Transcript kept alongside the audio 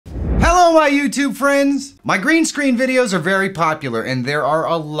Hello my YouTube friends! My green screen videos are very popular and there are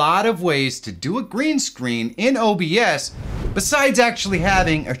a lot of ways to do a green screen in OBS besides actually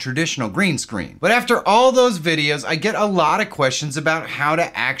having a traditional green screen. But after all those videos, I get a lot of questions about how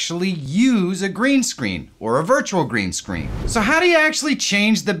to actually use a green screen or a virtual green screen. So how do you actually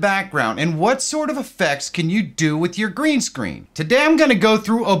change the background and what sort of effects can you do with your green screen? Today I'm gonna go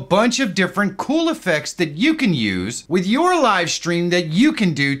through a bunch of different cool effects that you can use with your live stream that you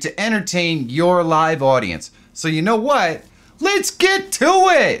can do to entertain your live audience. So you know what? Let's get to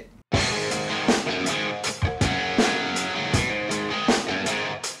it!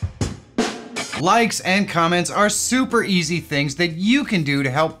 Likes and comments are super easy things that you can do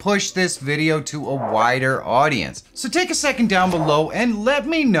to help push this video to a wider audience. So take a second down below and let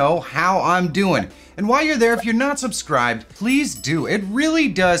me know how I'm doing. And while you're there, if you're not subscribed, please do. It really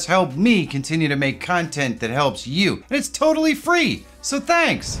does help me continue to make content that helps you. And it's totally free. So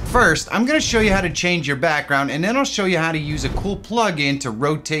thanks. First, I'm gonna show you how to change your background and then I'll show you how to use a cool plugin to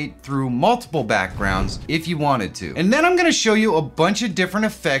rotate through multiple backgrounds if you wanted to. And then I'm gonna show you a bunch of different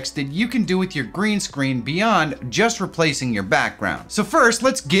effects that you can do with your green screen beyond just replacing your background. So first,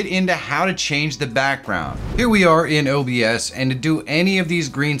 let's get into how to change the background. Here we are in OBS, and to do any of these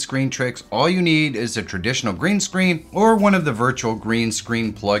green screen tricks, all you need is a traditional green screen or one of the virtual green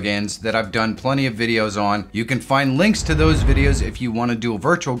screen plugins that I've done plenty of videos on. You can find links to those videos if you want to do a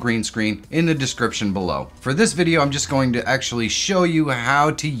virtual green screen in the description below. For this video, I'm just going to actually show you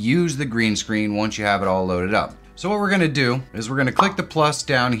how to use the green screen once you have it all loaded up. So what we're gonna do is we're gonna click the plus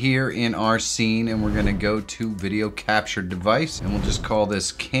down here in our scene and we're gonna go to video capture device and we'll just call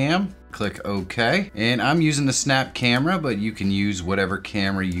this cam. Click OK. And I'm using the snap camera, but you can use whatever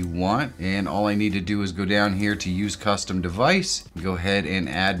camera you want. And all I need to do is go down here to use custom device. Go ahead and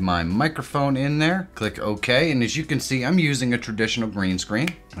add my microphone in there. Click OK. And as you can see, I'm using a traditional green screen.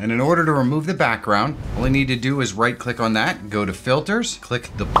 And in order to remove the background, all I need to do is right click on that, go to filters, click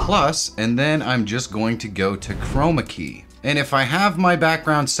the plus, and then I'm just going to go to chroma key. And if I have my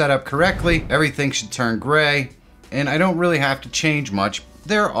background set up correctly, everything should turn gray. And I don't really have to change much.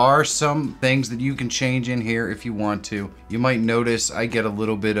 There are some things that you can change in here if you want to. You might notice I get a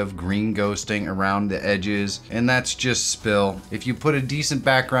little bit of green ghosting around the edges, and that's just spill. If you put a decent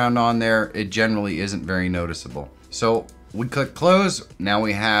background on there, it generally isn't very noticeable. So we click close. Now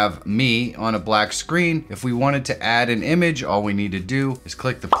we have me on a black screen. If we wanted to add an image, all we need to do is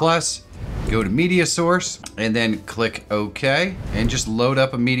click the plus, go to media source, and then click OK, and just load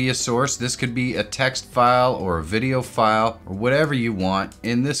up a media source. This could be a text file or a video file or whatever you want.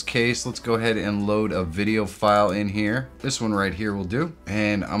 In this case, let's go ahead and load a video file in here. This one right here will do.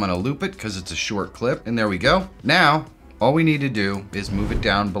 And I'm gonna loop it because it's a short clip, and there we go. Now, all we need to do is move it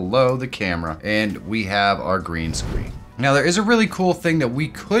down below the camera and we have our green screen. Now there is a really cool thing that we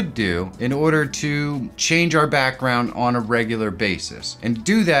could do in order to change our background on a regular basis. And to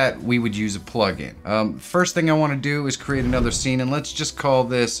do that, we would use a plugin. First thing I want to do is create another scene, and let's just call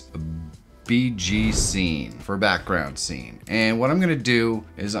this BG scene for background scene. And what I'm gonna do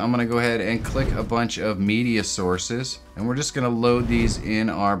is I'm gonna go ahead and click a bunch of media sources, and we're just gonna load these in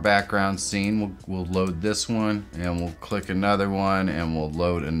our background scene. We'll load this one, and we'll click another one, and we'll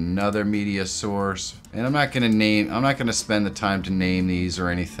load another media source. And I'm not gonna spend the time to name these or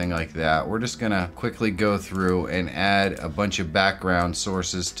anything like that. We're just gonna quickly go through and add a bunch of background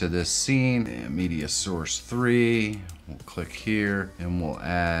sources to this scene. And media source 3, we'll click here, and we'll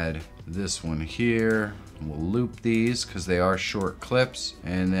add this one here. We'll loop these because they are short clips.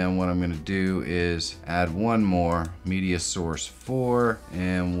 And then what I'm going to do is add one more, media source 4,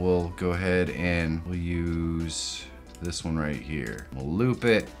 and we'll go ahead and we'll use this one right here. We'll loop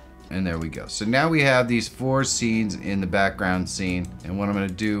it. And there we go. So now we have these 4 scenes in the background scene. And what I'm gonna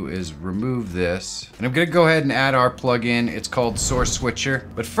do is remove this. And I'm gonna go ahead and add our plugin. It's called Source Switcher.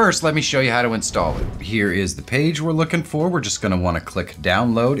 But first, let me show you how to install it. Here is the page we're looking for. We're just gonna wanna click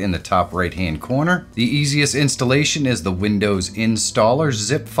download in the top right-hand corner. The easiest installation is the Windows installer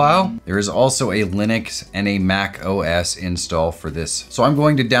zip file. There is also a Linux and a Mac OS install for this. So I'm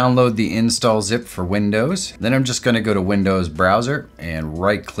going to download the install zip for Windows. Then I'm just gonna go to Windows browser and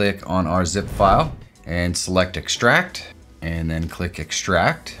right click on our zip file and select extract, and then click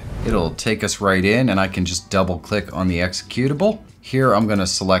extract. It'll take us right in, and I can just double click on the executable. Here I'm gonna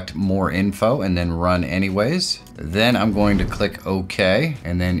select more info and then run anyways. Then I'm going to click OK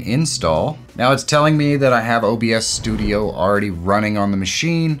and then install. Now it's telling me that I have OBS Studio already running on the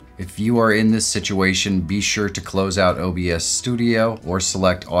machine. If you are in this situation, be sure to close out OBS Studio or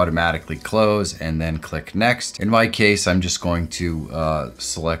select automatically close and then click next. In my case, I'm just going to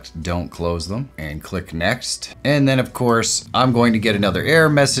select don't close them and click next. And then of course, I'm going to get another error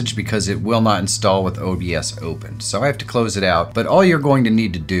message changed because it will not install with OBS open. So I have to close it out. But all you're going to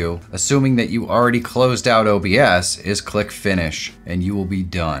need to do, assuming that you already closed out OBS, is click finish and you will be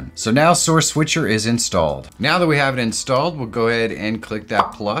done. So now Source Switcher is installed. Now that we have it installed, we'll go ahead and click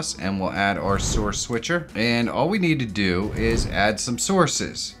that plus and we'll add our Source Switcher. And all we need to do is add some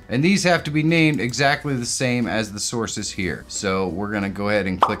sources. And these have to be named exactly the same as the sources here. So we're gonna go ahead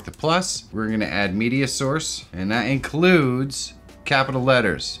and click the plus. We're gonna add media source, and that includes capital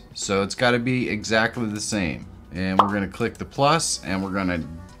letters. So it's gotta be exactly the same. And we're gonna click the plus and we're gonna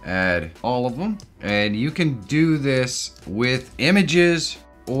add all of them. And you can do this with images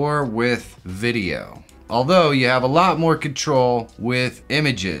or with video. Although you have a lot more control with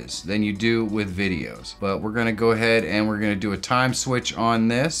images than you do with videos. But we're gonna go ahead and we're gonna do a time switch on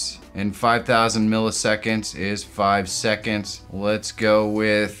this. And 5,000 milliseconds is 5 seconds. Let's go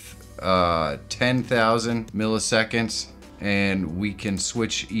with 10,000 milliseconds. And we can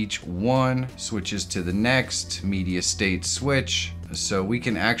switch each one, switches to the next, media state switch. So we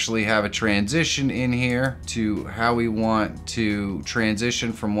can actually have a transition in here to how we want to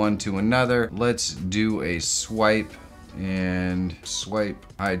transition from one to another. Let's do a swipe and swipe,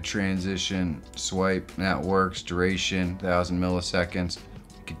 hide transition, swipe. That works. Duration, 1,000 milliseconds.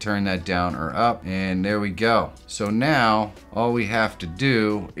 We can turn that down or up, and there we go. So now all we have to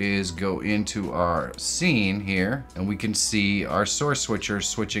do is go into our scene here and we can see our source switcher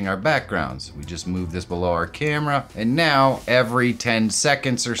switching our backgrounds. We just move this below our camera, and now every 10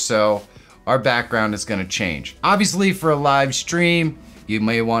 seconds or so our background is going to change. Obviously for a live stream you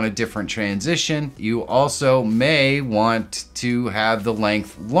may want a different transition. You also may want to have the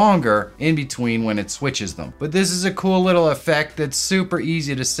length longer in between when it switches them. But this is a cool little effect that's super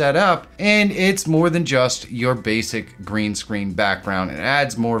easy to set up, and it's more than just your basic green screen background. It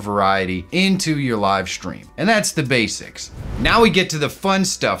adds more variety into your live stream. And that's the basics. Now we get to the fun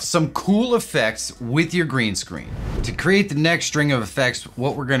stuff, some cool effects with your green screen. To create the next string of effects,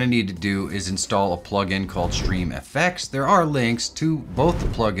 what we're gonna need to do is install a plugin called Stream FX. There are links to both the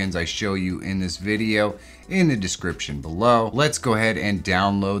plugins I show you in this video in the description below. Let's go ahead and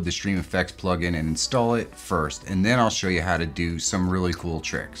download the Stream FX plugin and install it first, and then I'll show you how to do some really cool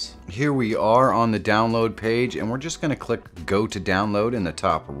tricks. Here we are on the download page, and we're just gonna click go to download in the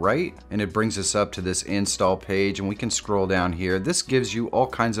top right, and it brings us up to this install page, and we can scroll down here. This gives you all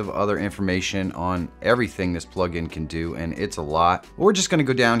kinds of other information on everything this plugin can do, and it's a lot. We're just gonna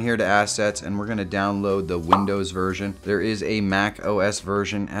go down here to assets, and we're gonna download the Windows version. There is a Mac OS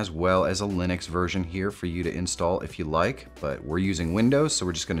version as well as a Linux version here for you to install if you like, but we're using Windows, so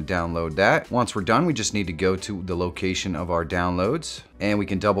we're just gonna download that. Once we're done, we just need to go to the location of our downloads, and we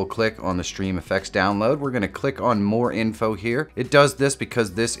can double click on the Stream FX download. We're gonna click on more info here. It does this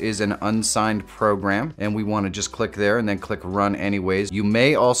because this is an unsigned program, and we wanna just click there and then click run anyways. You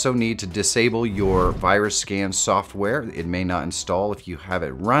may also need to disable your virus scan software. It may not install if you have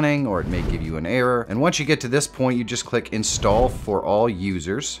it running, or it may give you an error. And once you get to this point, you just click install for all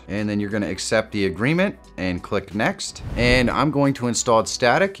users, and then you're gonna accept the agreement and click next. And I'm going to install it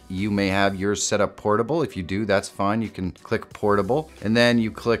static. You may have yours set up portable. If you do, that's fine. You can click portable, and then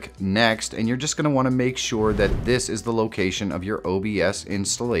you click next, and you're just gonna wanna make sure that this is the location of your OBS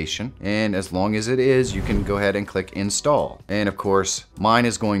installation. And as long as it is, you can go ahead and click install. And of course, mine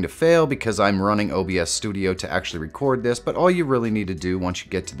is going to fail because I'm running OBS Studio to actually record this, but all you really need to do once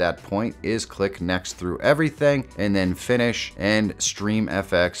you get to that point is click next through everything and then finish, and Stream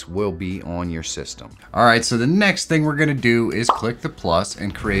FX will be on your system. All right, so the next thing we're gonna do is click the plus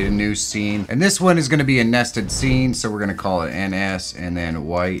and create a new scene. And this one is gonna be a nested scene, so we're gonna call it NS and then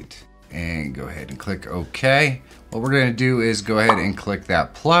white, and go ahead and click OK. What we're gonna do is go ahead and click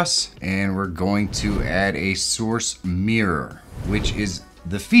that plus, and we're going to add a source mirror, which is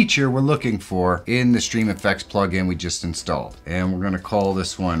the feature we're looking for in the Stream FX plugin we just installed. And we're gonna call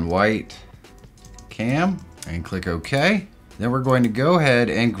this one white cam and click OK. Then we're going to go ahead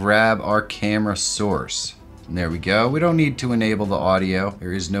and grab our camera source. And there we go. We don't need to enable the audio.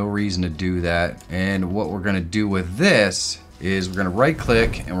 There is no reason to do that. And what we're gonna do with this is we're gonna right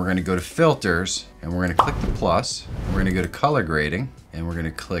click and we're gonna go to filters, and we're gonna click the plus. We're gonna go to color grading, and we're gonna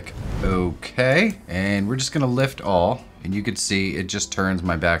click OK. And we're just gonna lift all, and you can see it just turns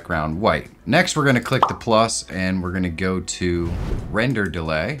my background white. Next, we're gonna click the plus, and we're gonna go to render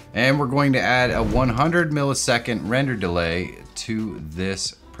delay, and we're going to add a 100 millisecond render delay to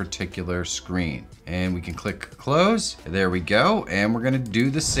this particular screen. And we can click close. There we go. And we're gonna do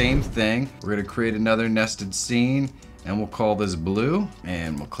the same thing. We're gonna create another nested scene, and we'll call this blue,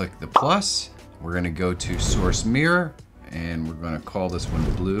 and we'll click the plus. We're gonna go to source mirror, and we're gonna call this one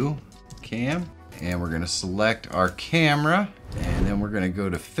blue cam. And we're gonna select our camera, and then we're gonna go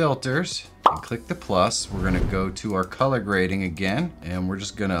to filters and click the plus. We're gonna go to our color grading again, and we're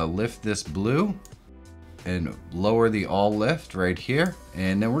just gonna lift this blue and lower the all lift right here.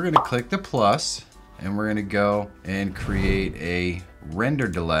 And then we're gonna click the plus, and we're gonna go and create a render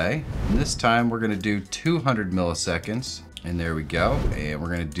delay. And this time we're gonna do 200 milliseconds. And there we go. And we're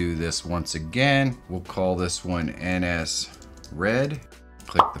gonna do this once again. We'll call this one NS red.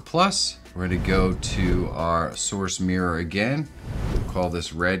 Click the plus. We're gonna go to our source mirror again. We'll call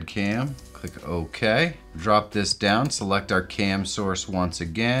this red cam. Click OK. Drop this down, select our cam source once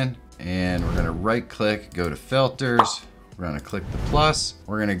again. And we're gonna right click, go to filters. We're gonna click the plus.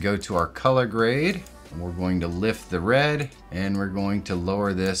 We're gonna go to our color grade. We're going to lift the red, and we're going to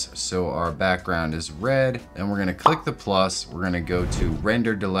lower this so our background is red. And we're gonna click the plus. We're gonna go to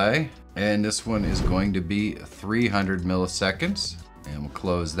render delay, and this one is going to be 300 milliseconds. And we'll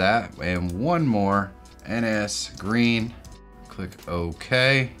close that. And one more, NS green. Click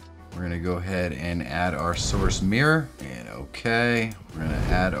OK. We're gonna go ahead and add our source mirror, and OK. We're gonna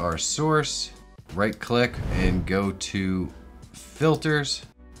add our source. Right click and go to filters.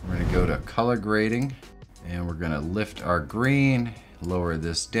 We're gonna go to color grading, and we're gonna lift our green, lower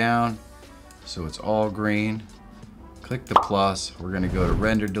this down so it's all green. Click the plus. We're gonna go to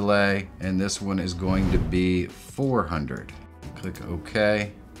render delay, and this one is going to be 400. Click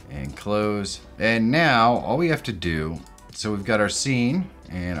OK and close. And now all we have to do, so we've got our scene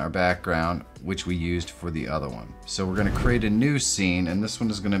and our background, which we used for the other one. So we're gonna create a new scene, and this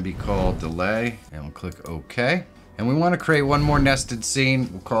one is gonna be called delay, and we'll click OK. And we want to create one more nested scene.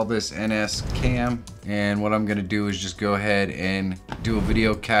 We'll call this NS Cam. And what I'm going to do is just go ahead and do a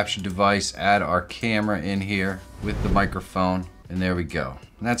video capture device, add our camera in here with the microphone. And there we go.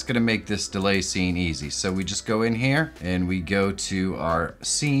 And that's going to make this delay scene easy. So we just go in here and we go to our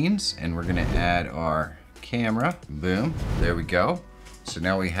scenes, and we're going to add our camera. Boom. There we go. So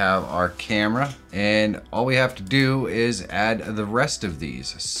now we have our camera, and all we have to do is add the rest of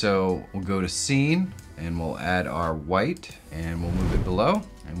these. So we'll go to scene, and we'll add our white, and we'll move it below,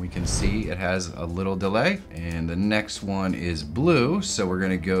 and we can see it has a little delay. And the next one is blue, so we're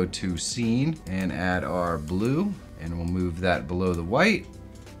gonna go to scene and add our blue, and we'll move that below the white,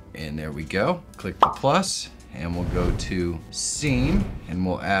 and there we go. Click the plus, and we'll go to scene, and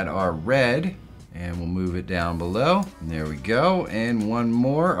we'll add our red, and we'll move it down below, and there we go. And one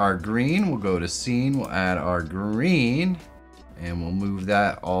more, our green. We'll go to scene, we'll add our green, and we'll move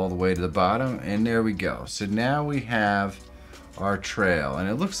that all the way to the bottom, and there we go. So now we have our trail, and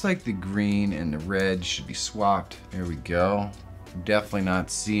it looks like the green and the red should be swapped. There we go. Definitely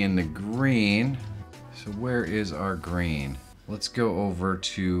not seeing the green. So where is our green? Let's go over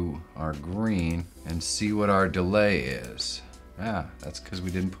to our green and see what our delay is. Ah, that's because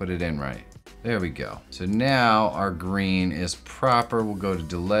we didn't put it in right. There we go. So now our green is proper. We'll go to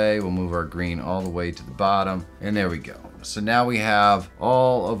delay. We'll move our green all the way to the bottom, and there we go. So now we have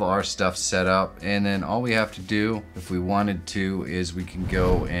all of our stuff set up, and then all we have to do, if we wanted to, is we can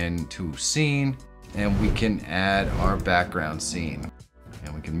go into scene, and we can add our background scene,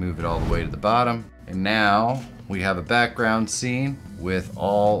 and we can move it all the way to the bottom. And now we have a background scene with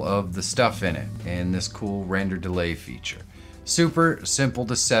all of the stuff in it and this cool render delay feature. Super simple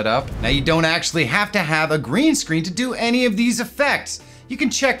to set up. Now you don't actually have to have a green screen to do any of these effects. You can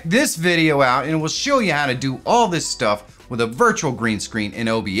check this video out, and it will show you how to do all this stuff with a virtual green screen in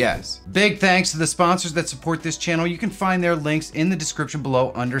OBS. Big thanks to the sponsors that support this channel. You can find their links in the description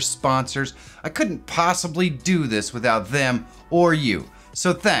below under sponsors. I couldn't possibly do this without them or you.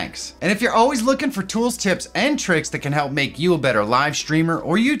 So thanks. And if you're always looking for tools, tips, and tricks that can help make you a better live streamer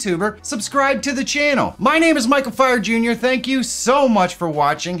or YouTuber, subscribe to the channel. My name is Michael Fire Jr. Thank you so much for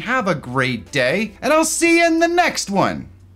watching. Have a great day, and I'll see you in the next one.